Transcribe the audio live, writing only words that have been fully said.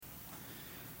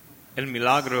El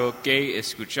milagro que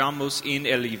escuchamos en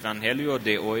el Evangelio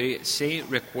de hoy se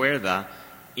recuerda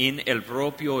en el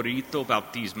propio rito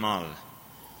bautismal.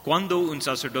 Cuando un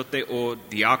sacerdote o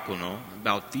diácono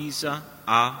bautiza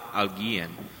a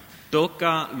alguien,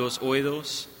 toca los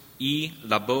oídos y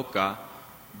la boca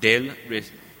del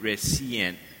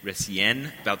recién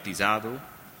bautizado,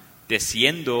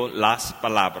 diciendo las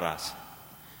palabras: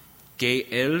 que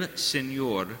el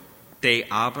Señor te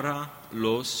abra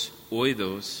los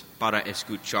oídos para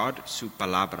escuchar su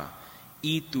palabra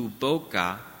y tu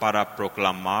boca para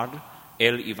proclamar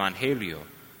el Evangelio,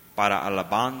 para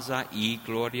alabanza y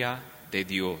gloria de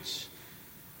Dios.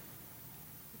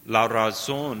 La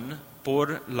razón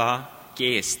por la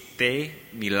que este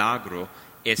milagro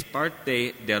es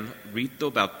parte del rito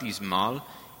bautismal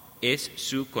es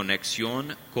su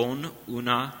conexión con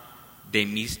una de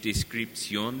mis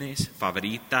descripciones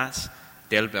favoritas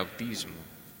del bautismo.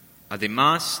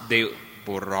 Además de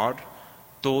borrar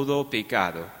todo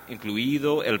pecado,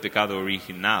 incluido el pecado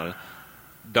original,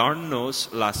 darnos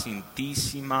la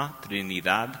Santísima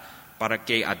Trinidad para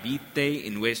que habite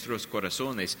en nuestros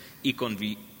corazones y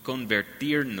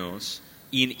convertirnos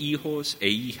en hijos e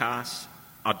hijas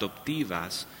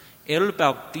adoptivas. El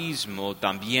bautismo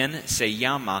también se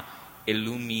llama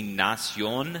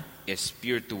iluminación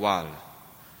espiritual.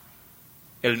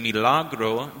 El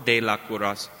milagro de la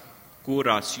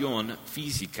curación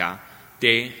física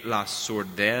de la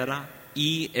sordera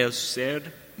y el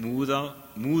ser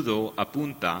mudo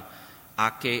apunta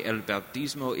a que el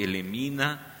bautismo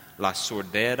elimina la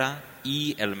sordera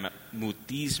y el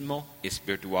mutismo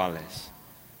espirituales.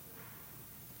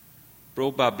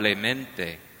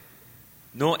 Probablemente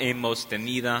no hemos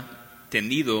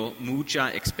tenido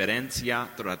mucha experiencia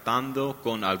tratando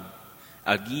con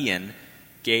alguien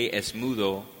que es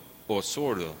mudo o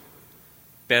sordo,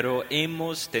 pero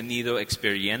hemos tenido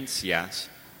experiencias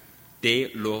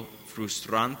de lo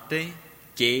frustrante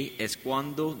que es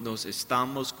cuando nos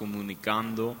estamos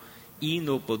comunicando y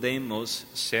no podemos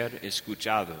ser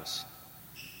escuchados.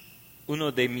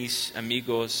 Uno de mis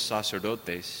amigos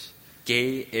sacerdotes,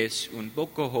 que es un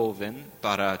poco joven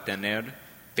para tener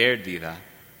pérdida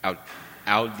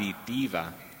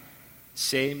auditiva,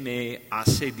 se me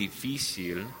hace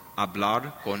difícil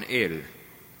hablar con él.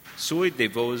 Soy de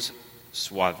voz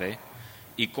suave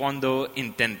y cuando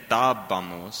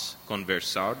intentábamos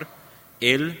conversar,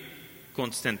 él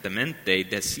constantemente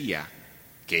decía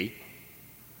que,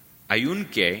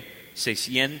 aunque se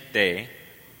siente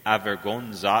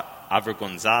avergonzado,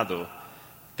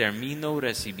 terminó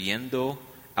recibiendo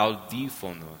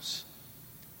audífonos.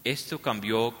 Esto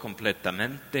cambió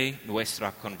completamente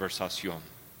nuestra conversación.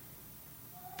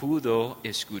 Pudo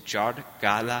escuchar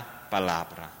cada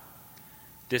palabra.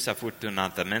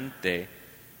 Desafortunadamente,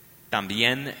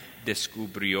 también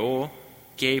descubrió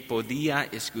que podía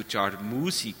escuchar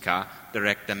música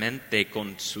directamente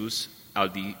con sus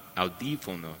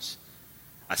audífonos.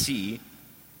 Así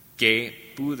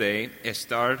que pude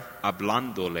estar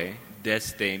hablándole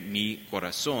desde mi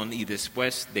corazón y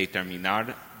después de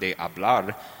terminar de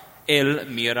hablar, él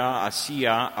mira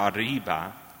hacia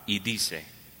arriba y dice: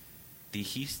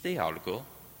 ¿dijiste algo?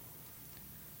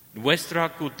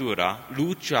 Nuestra cultura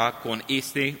lucha con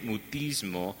este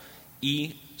mutismo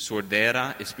y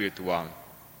sordera espiritual.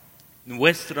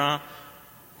 Nuestra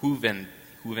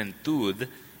juventud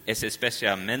es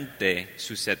especialmente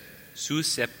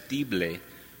susceptible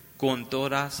con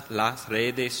todas las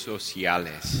redes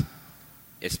sociales,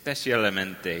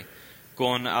 especialmente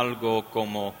con algo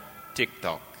como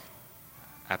TikTok,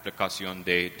 aplicación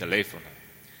de teléfono.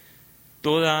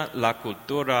 Toda la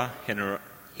cultura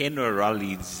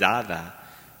generalizada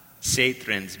se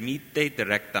transmite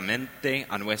directamente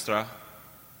a nuestra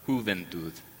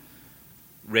juventud,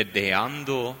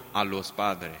 rodeando a los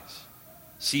padres.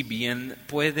 Si bien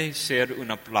puede ser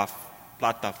una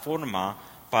plataforma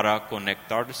para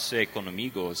conectarse con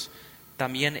amigos,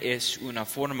 también es una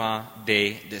forma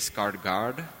de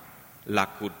descargar la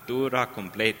cultura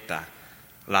completa,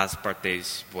 las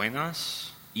partes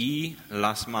buenas y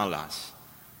las malas,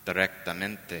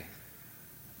 directamente.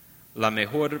 La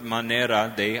mejor manera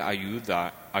de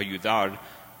ayudar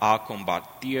a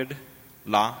combatir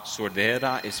la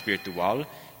sordera espiritual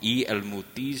y el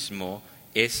mutismo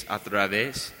es a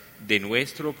través de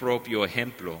nuestro propio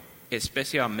ejemplo,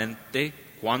 especialmente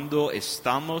cuando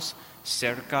estamos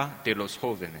cerca de los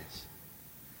jóvenes.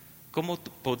 ¿Cómo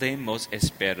podemos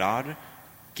esperar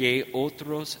que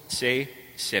otros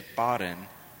se separen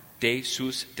de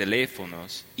sus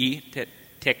teléfonos y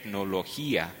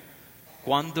tecnología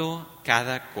cuando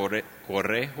cada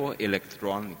correo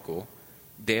electrónico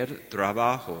del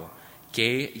trabajo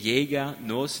que llega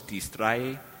nos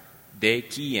distrae de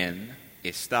quien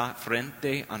está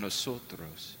frente a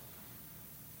nosotros.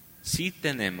 Si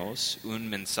tenemos un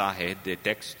mensaje de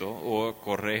texto o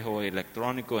correo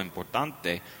electrónico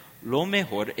importante, lo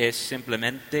mejor es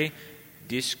simplemente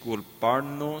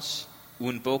disculparnos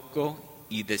un poco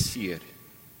y decir: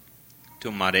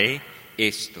 tomaré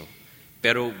esto,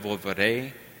 pero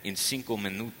volveré en 5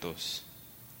 minutos.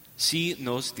 Si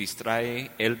nos distrae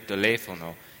el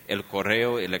teléfono, el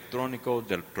correo electrónico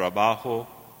del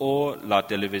trabajo o la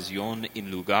televisión, en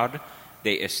lugar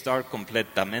de estar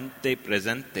completamente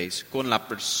presentes con la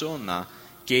persona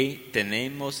que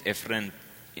tenemos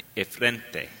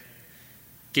enfrente,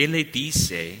 ¿qué le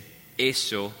dice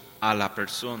eso a la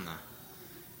persona?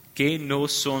 Que no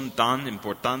son tan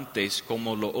importantes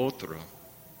como lo otro.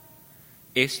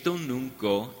 Esto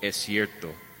nunca es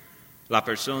cierto. La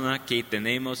persona que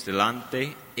tenemos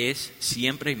delante es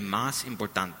siempre más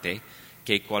importante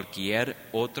que cualquier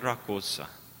otra cosa.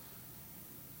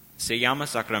 Se llama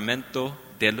sacramento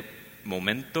del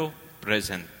momento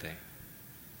presente.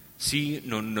 Si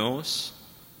no nos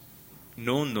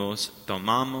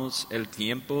tomamos el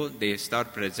tiempo de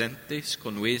estar presentes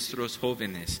con nuestros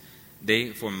jóvenes,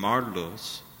 de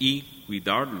formarlos y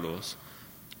cuidarlos,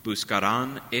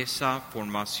 buscarán esa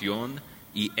formación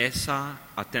y esa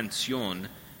atención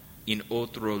en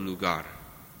otro lugar.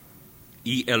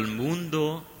 Y el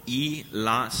mundo y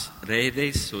las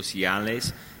redes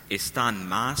sociales están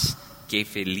más que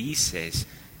felices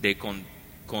de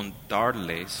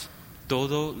contarles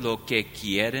todo lo que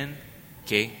quieren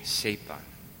que sepan.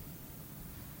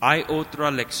 Hay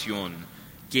otra lección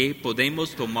que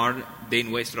podemos tomar de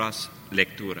nuestras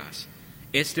lecturas.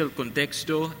 Es el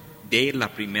contexto de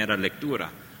la primera lectura.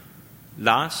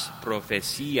 Las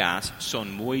profecías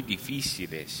son muy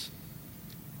difíciles.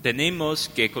 Tenemos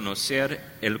que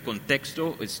conocer el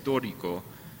contexto histórico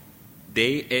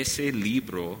de ese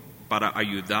libro para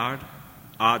ayudar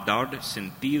a dar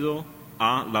sentido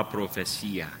a la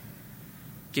profecía,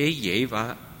 que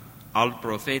lleva al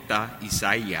profeta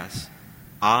Isaías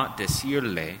a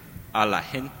decirle a la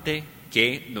gente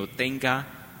que no tenga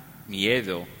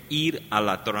miedo ir a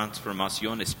la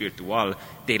transformación espiritual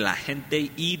de la gente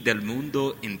y del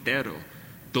mundo entero,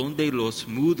 donde los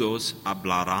mudos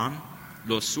hablarán,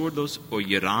 los sordos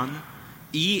oirán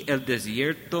y el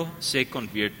desierto se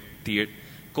convertirá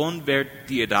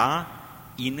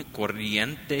en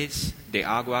corrientes de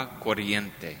agua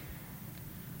corriente.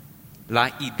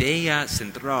 La idea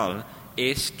central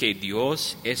es que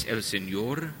Dios es el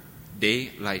Señor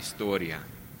de la historia.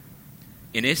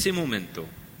 En ese momento,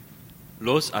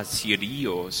 los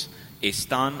asirios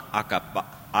están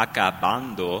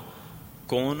acabando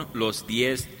con los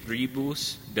 10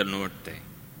 tribus del norte.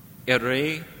 El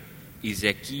rey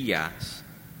Ezequías,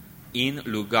 en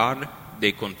lugar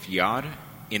de confiar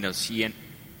en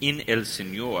el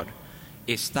Señor,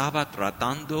 estaba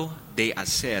tratando de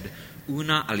hacer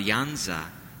una alianza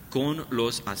con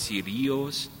los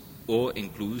asirios o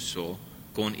incluso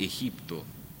con Egipto.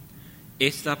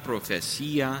 Esta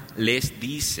profecía les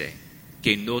dice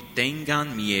que no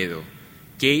tengan miedo,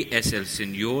 que es el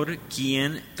Señor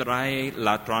quien trae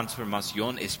la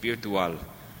transformación espiritual.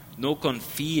 No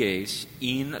confíes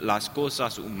en las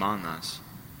cosas humanas,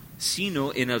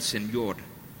 sino en el Señor,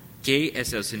 que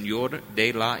es el Señor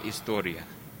de la historia.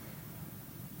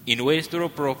 En nuestro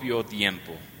propio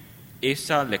tiempo,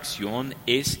 esta lección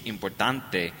es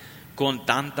importante con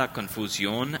tanta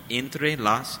confusión entre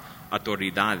las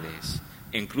autoridades,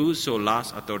 incluso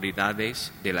las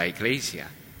autoridades de la Iglesia,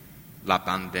 la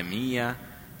pandemia,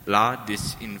 la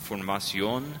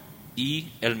desinformación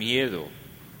y el miedo.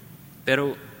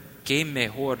 Pero qué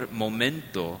mejor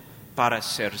momento para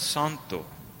ser santo.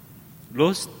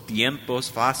 Los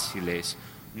tiempos fáciles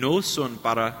no son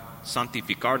para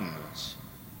santificarnos.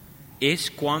 Es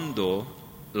cuando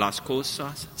las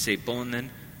cosas se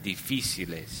ponen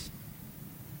difíciles.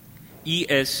 Y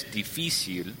es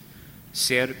difícil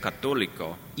ser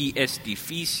católico y es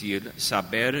difícil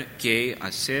saber qué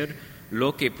hacer,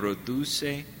 lo que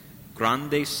produce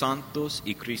grandes santos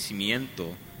y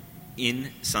crecimiento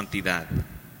en santidad.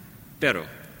 Pero,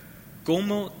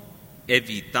 ¿cómo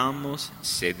evitamos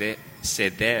ceder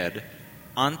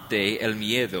ante el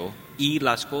miedo y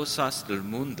las cosas del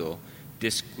mundo,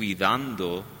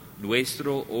 descuidando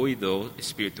nuestro oído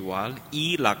espiritual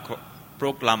y la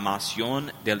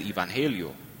proclamación del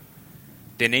Evangelio?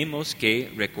 Tenemos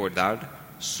que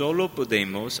recordar, solo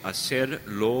podemos hacer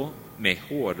lo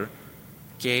mejor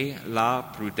que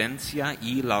la prudencia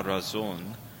y la razón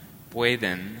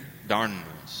pueden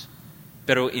darnos.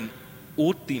 Pero en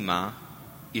última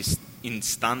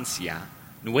instancia,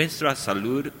 nuestra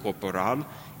salud corporal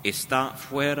está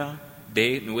fuera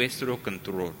de nuestro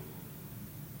control.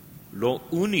 Lo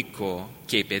único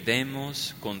que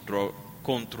podemos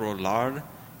controlar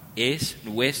es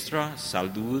nuestra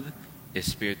salud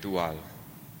espiritual.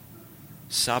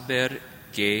 Saber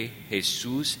que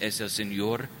Jesús es el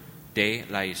Señor de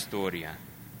la historia,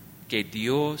 que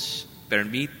Dios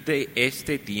permite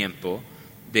este tiempo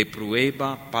de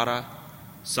prueba para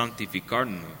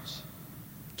santificarnos,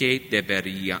 que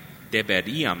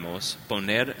deberíamos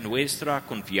poner nuestra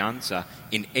confianza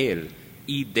en Él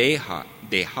y dejar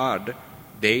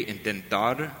de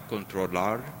intentar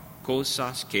controlar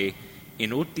cosas que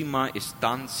en última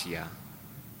instancia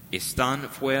están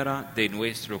fuera de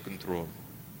nuestro control.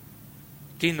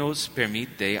 ¿Qué nos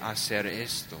permite hacer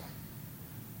esto?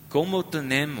 ¿Cómo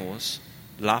tenemos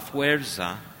la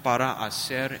fuerza para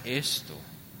hacer esto?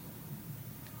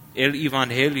 El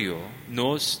Evangelio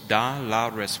nos da la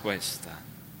respuesta.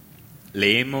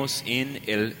 Leemos en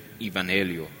el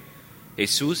Evangelio: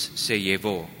 Jesús se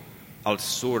llevó al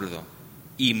sordo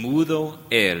y mudo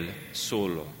él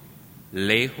solo,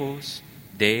 lejos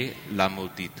de la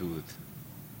multitud.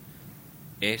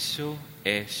 Eso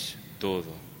es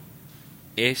todo.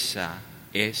 Esa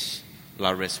es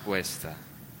la respuesta.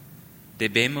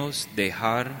 Debemos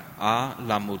dejar a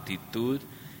la multitud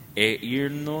e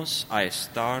irnos a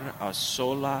estar a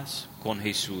solas con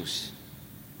Jesús.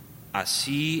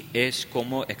 Así es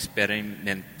como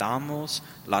experimentamos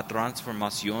la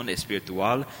transformación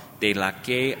espiritual de la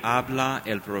que habla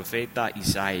el profeta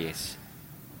Isaías.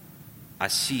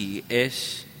 Así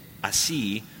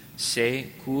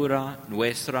se cura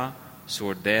nuestra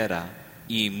sordera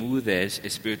y mudez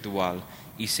espiritual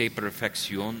y se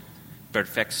perfeccionan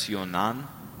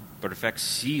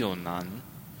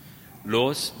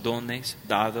los dones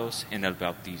dados en el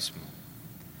bautismo.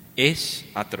 Es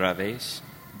a través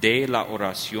de la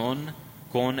oración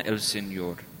con el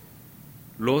Señor.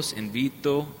 Los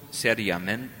invito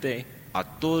seriamente a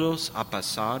todos a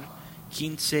pasar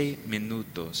 15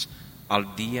 minutos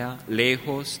al día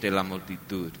lejos de la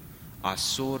multitud, a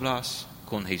solas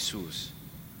con Jesús.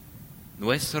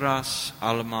 Nuestras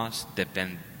almas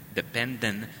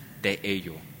dependen de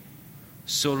ello.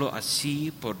 Solo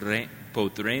así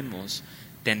podremos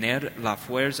tener la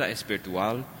fuerza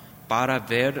espiritual para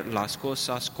ver las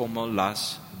cosas como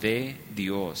las ve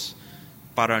Dios,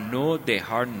 para no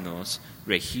dejarnos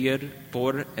regir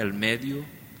por el medio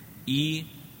y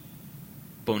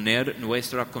poner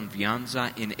nuestra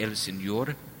confianza en el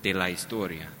Señor de la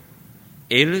historia.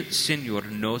 El Señor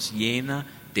nos llena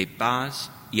de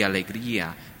paz y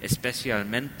alegría,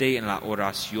 especialmente en la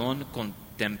oración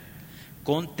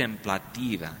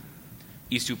contemplativa,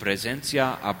 y su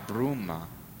presencia abruma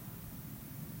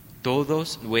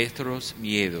todos nuestros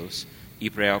miedos y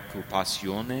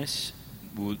preocupaciones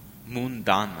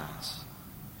mundanas.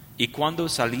 Y cuando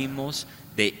salimos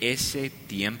de ese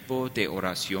tiempo de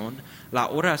oración, la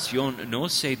oración no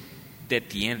se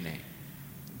detiene,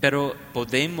 pero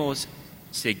podemos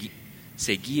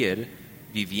seguir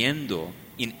viviendo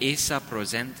en esa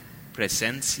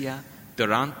presencia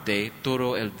durante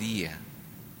todo el día.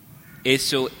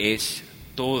 Eso es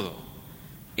todo.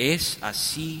 Es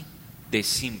así de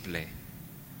simple.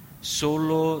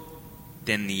 Solo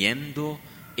teniendo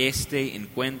este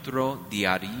encuentro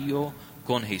diario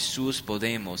con Jesús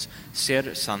podemos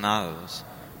ser sanados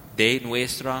de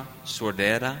nuestra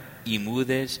sordera y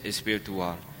mudez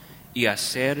espiritual y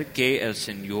hacer que el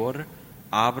Señor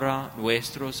abra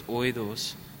nuestros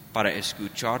oídos para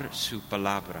escuchar su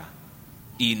palabra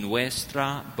y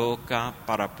nuestra boca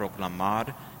para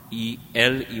proclamar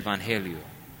el Evangelio,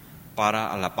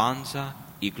 para alabanza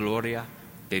y gloria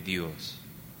de Dios.